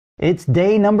It's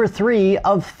day number 3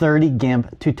 of 30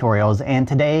 GIMP tutorials, and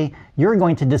today you're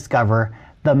going to discover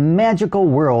the magical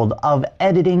world of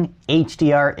editing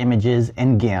HDR images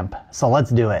in GIMP. So let's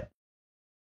do it.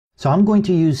 So I'm going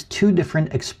to use 2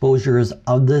 different exposures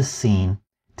of this scene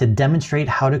to demonstrate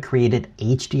how to create an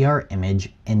HDR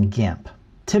image in GIMP.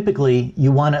 Typically,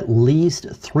 you want at least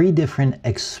 3 different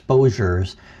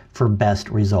exposures for best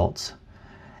results.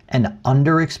 An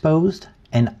underexposed,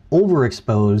 an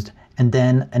overexposed, and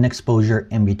then an exposure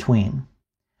in between.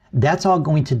 That's all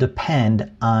going to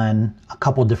depend on a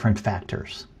couple different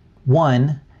factors.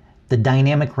 One, the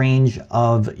dynamic range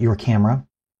of your camera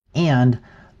and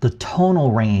the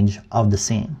tonal range of the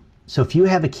scene. So if you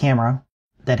have a camera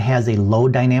that has a low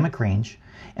dynamic range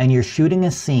and you're shooting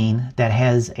a scene that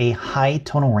has a high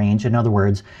tonal range, in other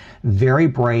words, very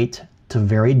bright to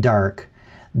very dark,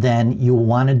 then you will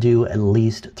want to do at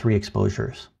least 3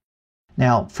 exposures.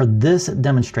 Now, for this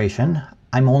demonstration,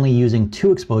 I'm only using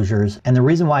 2 exposures, and the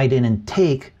reason why I didn't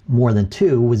take more than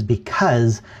 2 was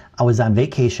because I was on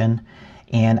vacation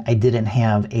and I didn't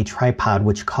have a tripod,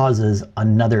 which causes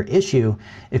another issue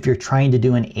if you're trying to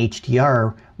do an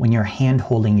HDR when you're hand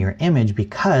holding your image,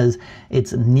 because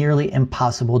it's nearly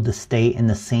impossible to stay in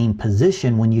the same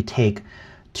position when you take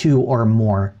 2 or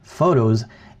more photos.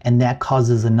 And that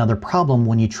causes another problem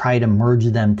when you try to merge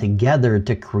them together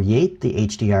to create the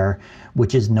HDR,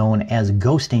 which is known as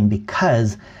ghosting,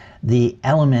 because the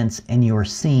elements in your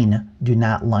scene do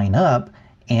not line up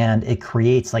and it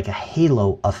creates like a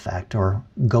halo effect or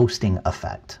ghosting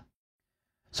effect.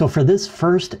 So for this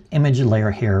first image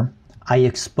layer here, I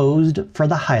exposed for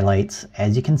the highlights.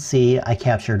 As you can see, I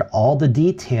captured all the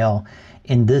detail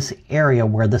in this area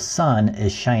where the sun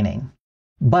is shining.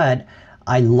 But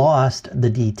I lost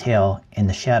the detail in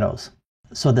the shadows.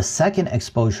 So the second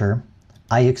exposure,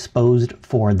 I exposed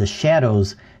for the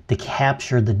shadows to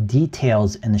capture the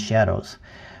details in the shadows.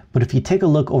 But if you take a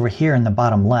look over here in the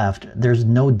bottom left, there's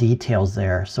no details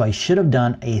there. So I should have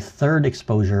done a 3rd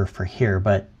exposure for here.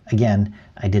 But again,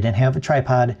 I didn't have a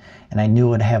tripod and I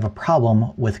knew I'd have a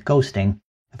problem with ghosting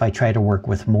if I try to work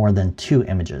with more than 2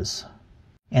 images.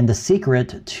 And the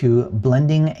secret to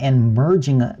blending and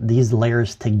merging these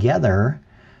layers together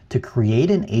to create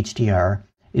an HDR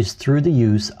is through the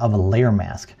use of a layer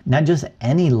mask. Not just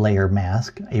any layer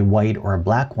mask, a white or a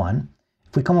black one.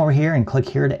 If we come over here and click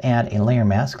here to add a layer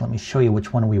mask, let me show you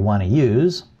which one we want to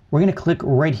use. We're going to click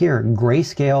right here,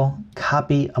 grayscale,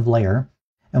 copy of layer.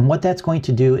 And what that's going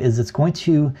to do is it's going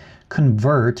to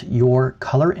convert your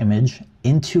color image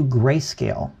into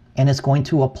grayscale, and it's going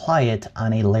to apply it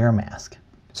on a layer mask.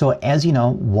 So as you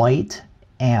know, white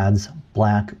adds,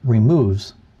 black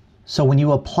removes. So when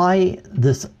you apply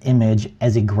this image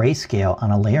as a grayscale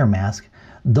on a layer mask,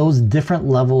 those different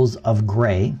levels of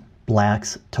gray,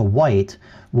 blacks to white,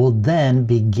 will then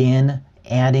begin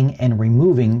adding and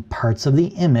removing parts of the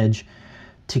image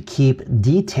to keep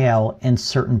detail in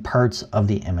certain parts of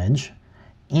the image,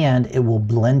 and it will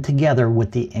blend together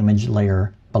with the image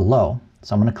layer below.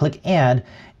 So I'm going to click add,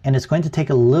 and it's going to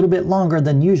take a little bit longer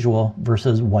than usual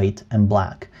versus white and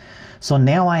black. So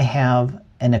now I have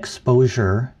an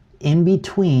exposure in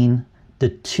between the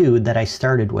 2 that I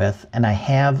started with, and I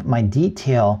have my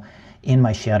detail in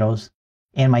my shadows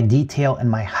and my detail in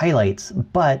my highlights,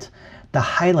 but the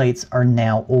highlights are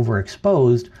now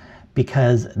overexposed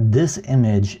because this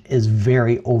image is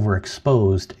very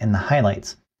overexposed in the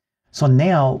highlights. So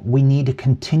now we need to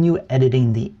continue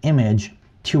editing the image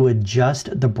to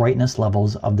adjust the brightness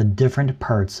levels of the different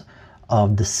parts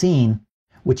of the scene,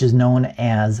 which is known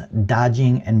as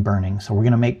dodging and burning. So we're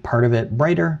going to make part of it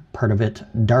brighter, part of it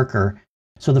darker.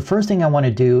 So the first thing I want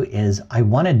to do is I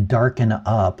want to darken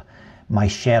up my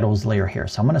shadows layer here.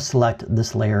 So I'm going to select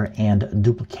this layer and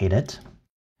duplicate it.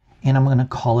 And I'm going to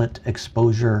call it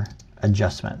exposure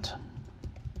adjustment.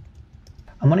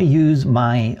 I'm going to use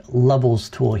my levels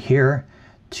tool here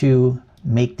to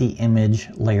make the image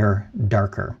layer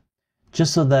darker,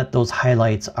 just so that those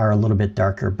highlights are a little bit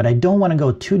darker. But I don't want to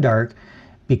go too dark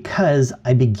because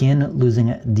I begin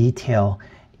losing detail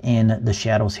in the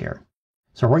shadows here.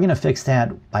 So we're going to fix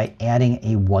that by adding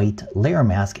a white layer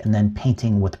mask and then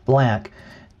painting with black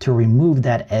to remove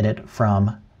that edit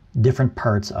from different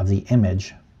parts of the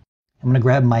image. I'm going to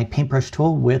grab my paintbrush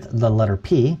tool with the letter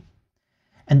P,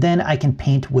 and then I can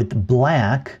paint with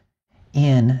black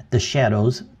in the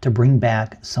shadows to bring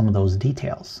back some of those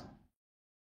details.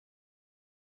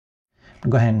 I'll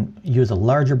go ahead and use a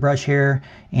larger brush here,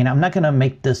 and I'm not going to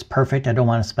make this perfect. I don't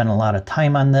want to spend a lot of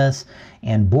time on this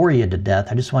and bore you to death.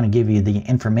 I just want to give you the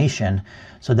information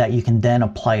so that you can then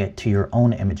apply it to your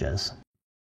own images.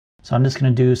 So I'm just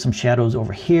going to do some shadows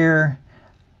over here,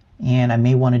 And I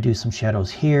may want to do some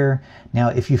shadows here. Now,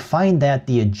 if you find that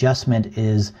the adjustment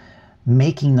is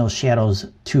making those shadows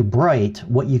too bright,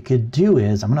 what you could do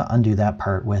is, I'm going to undo that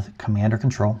part with Command or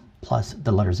Control plus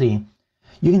the letter Z.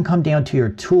 You can come down to your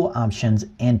tool options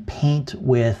and paint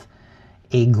with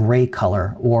a gray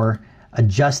color, or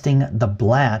adjusting the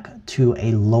black to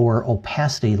a lower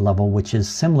opacity level, which is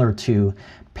similar to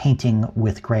painting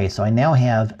with gray. So I now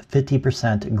have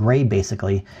 50% gray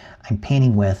basically I'm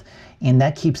painting with, and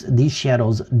that keeps these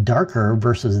shadows darker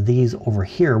versus these over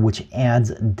here, which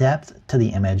adds depth to the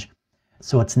image.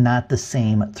 So it's not the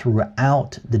same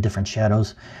throughout the different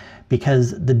shadows,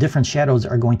 because the different shadows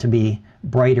are going to be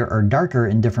brighter or darker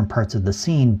in different parts of the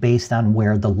scene based on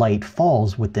where the light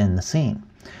falls within the scene.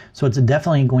 So it's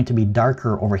definitely going to be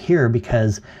darker over here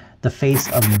because the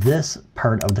face of this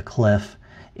part of the cliff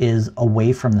is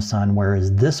away from the sun,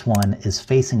 whereas this one is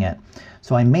facing it.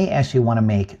 So I may actually want to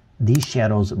make these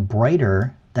shadows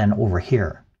brighter than over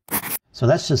here. So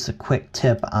that's just a quick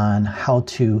tip on how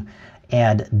to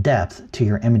add depth to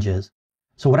your images.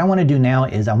 So what I want to do now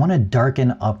is I want to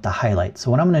darken up the highlights. So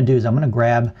what I'm going to do is I'm going to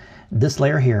grab this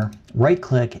layer here, right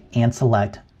click and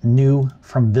select New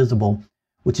from Visible,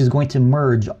 which is going to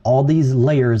merge all these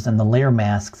layers and the layer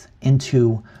masks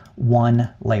into one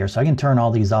layer. So I can turn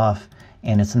all these off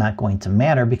and it's not going to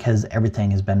matter because everything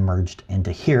has been merged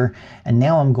into here. And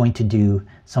now I'm going to do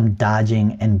some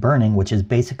dodging and burning, which is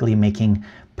basically making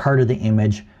part of the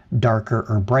image darker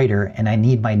or brighter. And I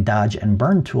need my dodge and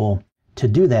burn tool to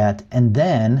do that. And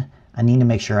then I need to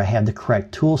make sure I have the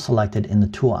correct tool selected in the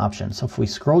tool option. So if we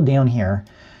scroll down here,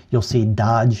 you'll see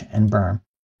dodge and burn.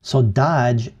 So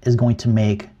dodge is going to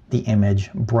make the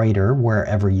image brighter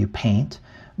wherever you paint.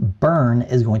 Burn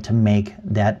is going to make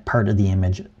that part of the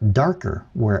image darker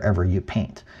wherever you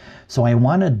paint. So I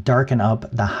want to darken up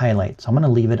the highlight. So I'm going to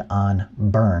leave it on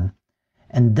burn.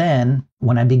 And then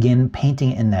when I begin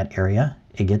painting in that area,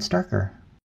 it gets darker.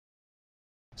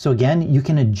 So again, you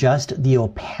can adjust the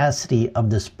opacity of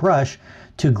this brush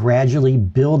to gradually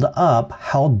build up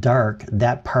how dark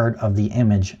that part of the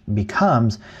image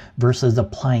becomes versus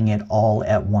applying it all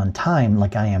at one time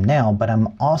like I am now. But I'm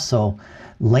also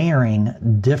layering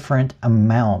different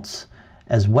amounts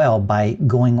as well by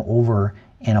going over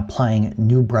and applying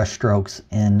new brush strokes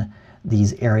in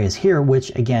these areas here,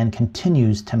 which again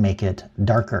continues to make it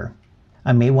darker.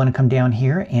 I may want to come down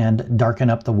here and darken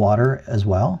up the water as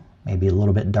well, maybe a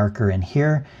little bit darker in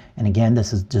here. And again,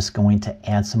 this is just going to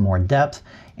add some more depth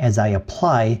as I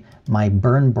apply my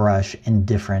burn brush in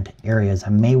different areas. I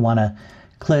may want to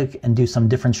click and do some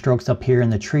different strokes up here in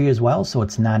the tree as well, so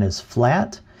it's not as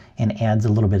flat and adds a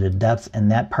little bit of depth in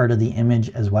that part of the image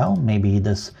as well. Maybe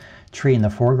this tree in the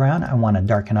foreground I want to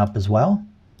darken up as well.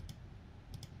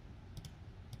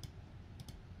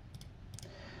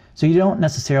 So you don't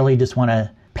necessarily just want to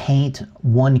paint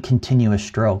one continuous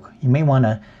stroke. You may want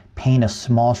to paint a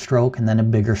small stroke and then a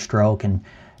bigger stroke and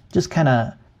just kind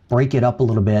of break it up a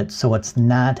little bit so it's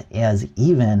not as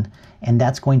even, and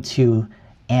that's going to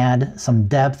add some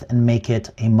depth and make it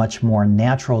a much more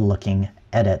natural looking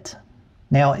edit.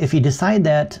 Now, if you decide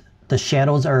that the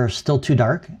shadows are still too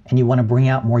dark and you want to bring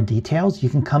out more details, you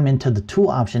can come into the tool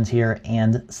options here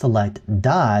and select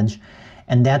dodge,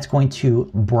 and that's going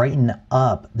to brighten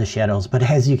up the shadows. But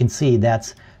as you can see,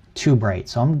 that's too bright.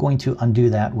 So I'm going to undo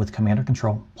that with Command or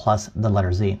Control plus the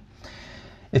letter Z.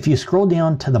 If you scroll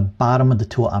down to the bottom of the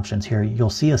tool options here, you'll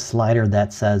see a slider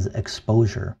that says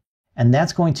exposure. And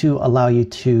that's going to allow you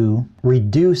to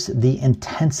reduce the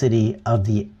intensity of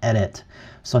the edit.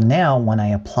 So now when I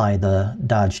apply the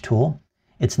dodge tool,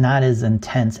 it's not as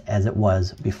intense as it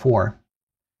was before.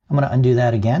 I'm going to undo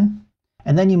that again.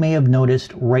 And then you may have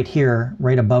noticed right here,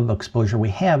 right above exposure, we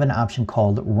have an option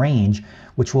called range,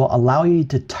 which will allow you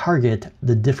to target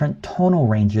the different tonal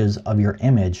ranges of your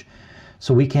image.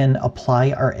 So we can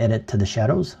apply our edit to the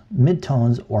shadows,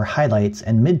 midtones, or highlights,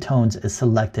 and midtones is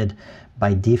selected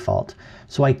by default.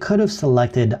 So I could have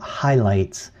selected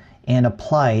highlights and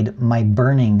applied my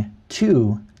burning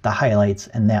to the highlights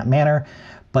in that manner,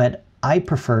 but I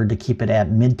prefer to keep it at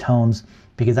midtones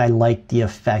because I like the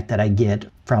effect that I get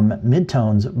from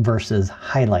midtones versus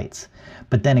highlights.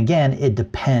 But then again, it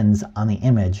depends on the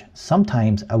image.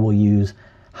 Sometimes I will use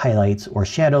highlights or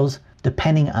shadows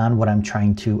depending on what I'm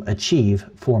trying to achieve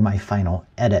for my final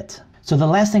edit. So the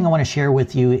last thing I want to share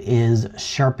with you is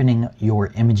sharpening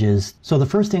your images. So the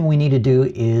first thing we need to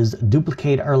do is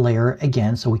duplicate our layer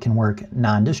again so we can work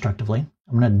non-destructively.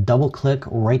 I'm going to double click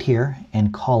right here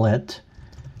and call it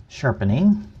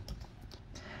sharpening.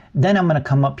 Then I'm going to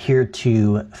come up here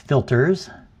to filters,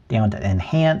 down to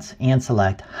enhance, and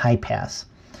select high pass.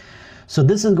 So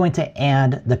this is going to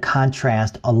add the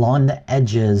contrast along the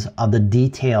edges of the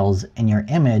details in your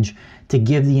image to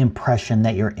give the impression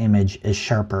that your image is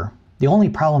sharper. The only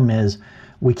problem is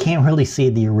we can't really see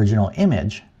the original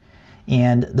image.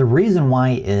 And the reason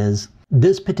why is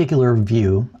this particular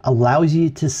view allows you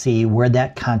to see where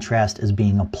that contrast is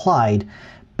being applied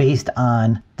based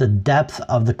on the depth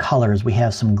of the colors. We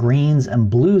have some greens and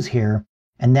blues here,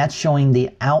 and that's showing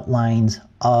the outlines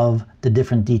of the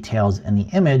different details in the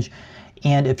image.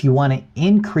 And if you want to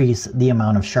increase the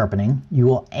amount of sharpening, you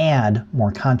will add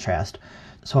more contrast.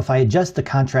 So if I adjust the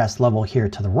contrast level here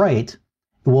to the right,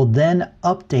 it will then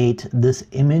update this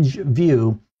image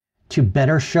view to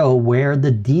better show where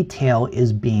the detail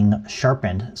is being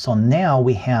sharpened. So now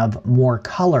we have more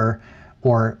color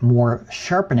or more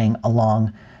sharpening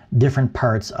along different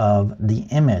parts of the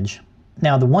image.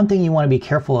 Now, the one thing you want to be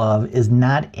careful of is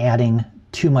not adding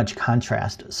too much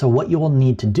contrast. So what you will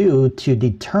need to do to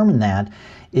determine that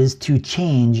is to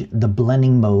change the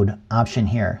blending mode option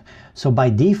here. So by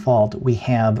default, we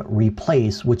have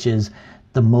replace, which is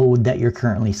the mode that you're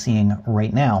currently seeing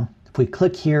right now. If we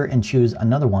click here and choose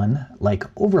another one like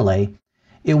overlay,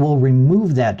 it will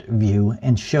remove that view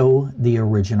and show the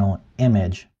original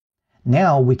image.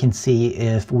 Now we can see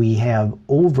if we have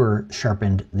over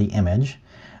sharpened the image.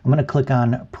 I'm going to click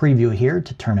on preview here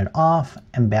to turn it off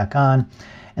and back on,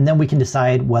 and then we can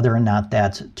decide whether or not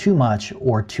that's too much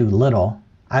or too little.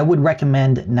 I would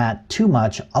recommend not too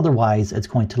much, otherwise it's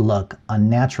going to look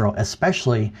unnatural,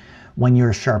 especially when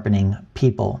you're sharpening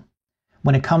people.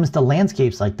 When it comes to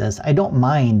landscapes like this, I don't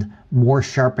mind more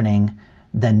sharpening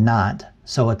than not.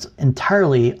 So it's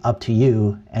entirely up to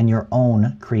you and your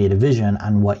own creative vision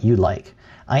on what you like.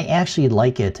 I actually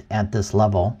like it at this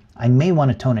level. I may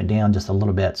want to tone it down just a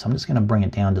little bit, so I'm just going to bring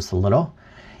it down just a little,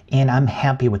 and I'm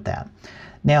happy with that.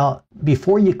 Now,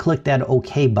 before you click that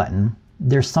OK button,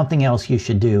 there's something else you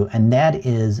should do, and that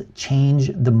is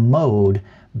change the mode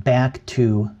back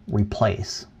to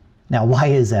replace. Now, why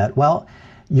is that? Well,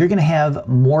 you're going to have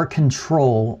more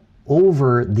control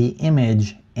over the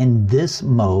image in this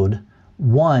mode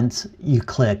once you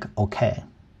click OK.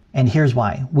 And here's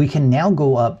why. We can now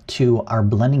go up to our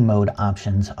blending mode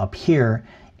options up here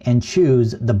and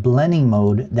choose the blending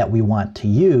mode that we want to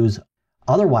use.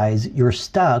 Otherwise, you're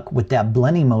stuck with that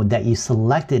blending mode that you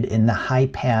selected in the high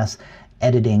pass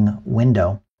editing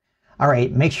window. All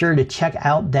right, make sure to check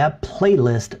out that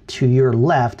playlist to your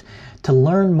left to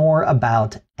learn more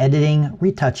about editing,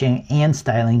 retouching, and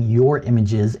styling your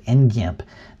images in GIMP.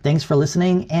 Thanks for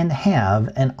listening and have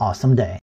an awesome day.